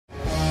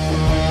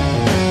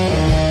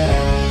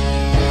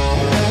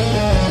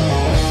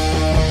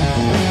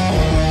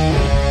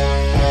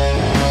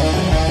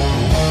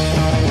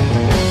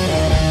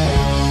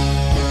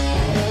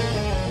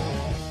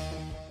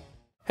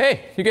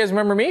You guys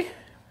remember me?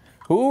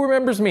 Who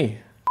remembers me?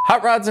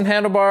 Hot rods and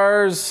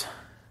handlebars.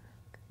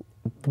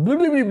 There's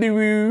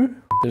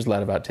a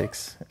lot of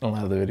outtakes in a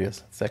lot of the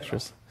videos. It's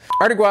extras.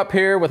 Artie Guap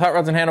here with Hot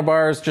Rods and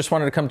Handlebars. Just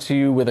wanted to come to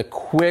you with a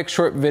quick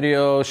short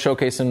video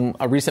showcasing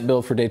a recent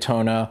build for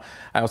Daytona.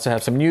 I also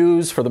have some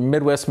news for the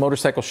Midwest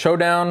Motorcycle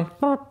Showdown.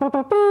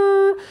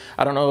 I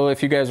don't know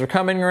if you guys are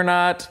coming or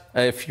not.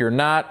 If you're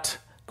not,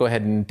 go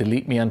ahead and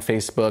delete me on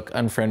Facebook,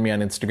 unfriend me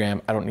on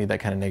Instagram. I don't need that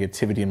kind of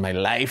negativity in my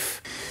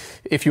life.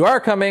 If you are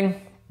coming,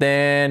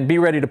 then be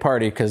ready to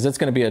party because it's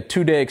going to be a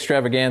 2-day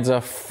extravaganza.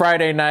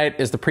 Friday night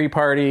is the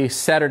pre-party,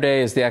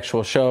 Saturday is the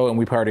actual show, and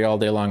we party all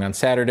day long on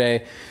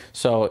Saturday.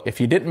 So if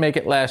you didn't make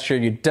it last year,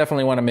 you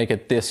definitely want to make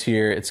it this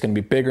year. It's going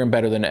to be bigger and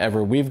better than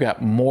ever. We've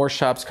got more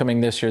shops coming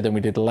this year than we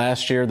did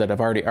last year that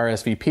have already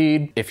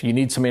RSVP'd. If you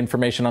need some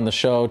information on the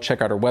show, check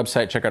out our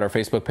website, check out our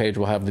Facebook page.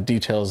 We'll have the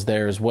details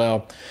there as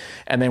well.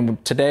 And then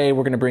today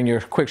we're going to bring you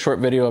a quick short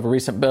video of a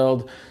recent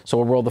build. So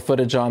we'll roll the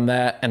footage on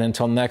that. And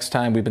until next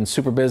time, we've been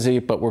super busy,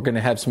 but we're going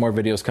to have some more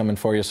videos coming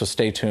for you. So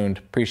stay tuned.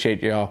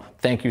 Appreciate y'all.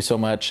 Thank you so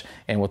much.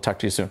 And we'll talk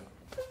to you soon.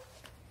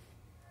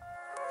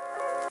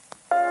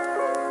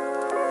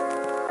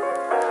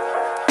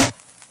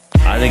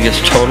 I think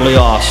it's totally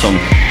awesome,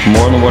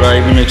 more than what I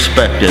even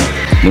expected.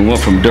 We went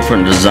from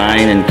different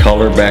design and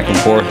color back and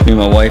forth, me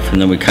and my wife,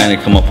 and then we kind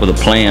of come up with a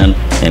plan.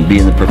 And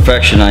being the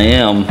perfection I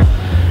am,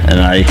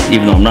 and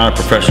even though I'm not a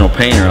professional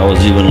painter, I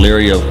was even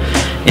leery of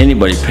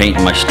anybody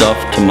painting my stuff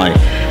to my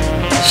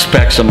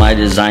specs of my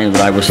design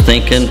that I was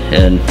thinking,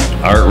 and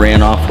Art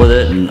ran off with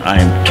it, and I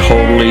am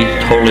totally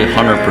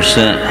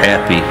 100%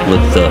 happy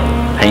with the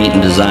paint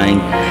and design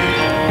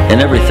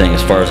and everything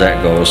as far as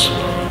that goes.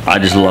 I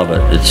just love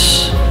it.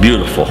 It's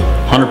beautiful.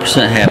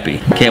 100% happy.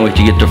 Can't wait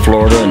to get to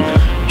Florida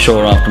and show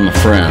it off to my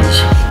friends.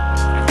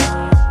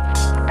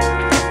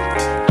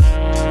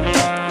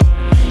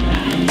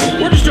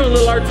 We're just doing a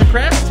little arts and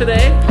crafts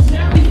today.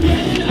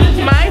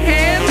 My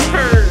hands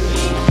hurt.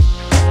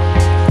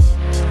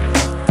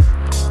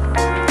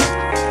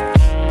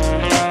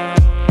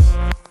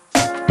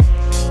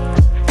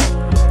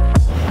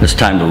 It's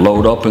time to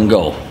load up and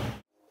go.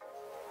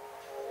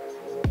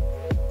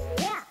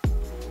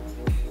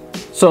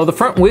 So the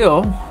front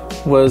wheel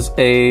was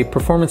a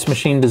Performance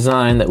Machine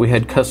design that we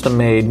had custom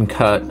made and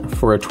cut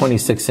for a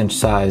 26-inch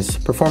size.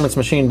 Performance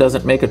Machine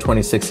doesn't make a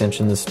 26-inch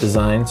in this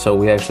design, so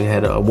we actually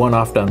had a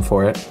one-off done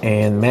for it.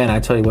 And man,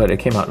 I tell you what, it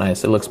came out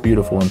nice. It looks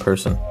beautiful in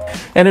person.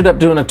 Ended up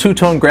doing a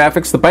two-tone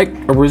graphics. The bike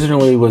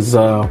originally was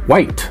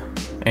white,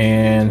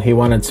 and he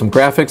wanted some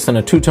graphics and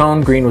a two-tone.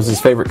 Green was his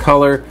favorite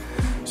color,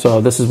 so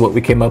this is what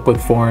we came up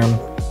with for him.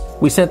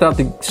 We sent out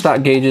the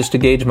stock gauges to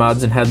Gauge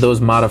Mods and had those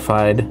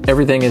modified.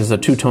 Everything is a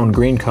two-tone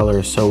green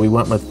color, so we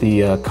went with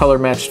the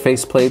color-matched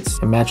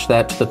faceplates and matched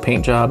that to the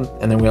paint job.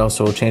 And then we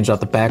also changed out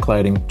the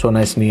backlighting to a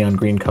nice neon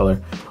green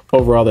color.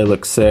 Overall, they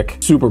look sick.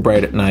 Super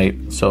bright at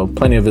night, so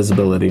plenty of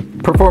visibility.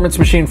 Performance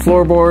Machine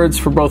floorboards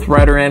for both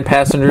rider and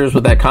passengers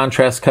with that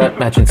contrast cut,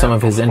 matching some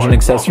of his engine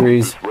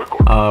accessories.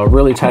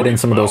 Really tied in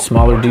some of those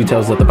smaller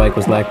details that the bike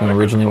was lacking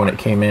originally when it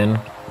came in.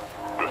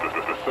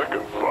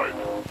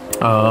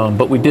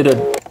 But we did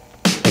a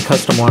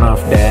custom one-off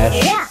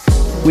dash.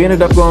 We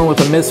ended up going with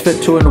a Misfit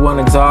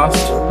 2-in-1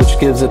 exhaust, which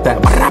gives it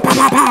that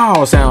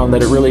sound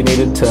that it really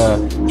needed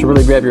to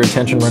really grab your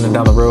attention running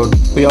down the road.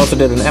 We also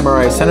did an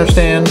MRI center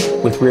stand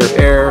with rear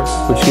air,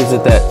 which gives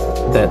it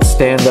that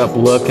stand-up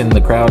look in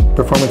the crowd.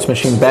 Performance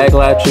Machine bag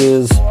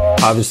latches,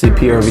 obviously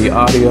PRV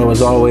audio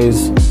as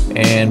always,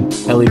 and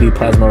LED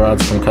plasma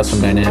rods from Custom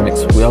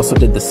Dynamics. We also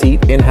did the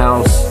seat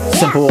in-house,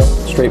 simple,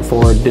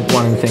 straightforward, didn't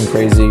want anything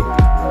crazy.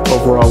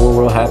 Overall,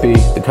 we're real happy.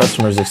 The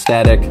customer's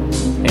ecstatic,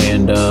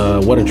 and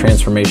what a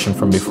transformation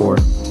from before.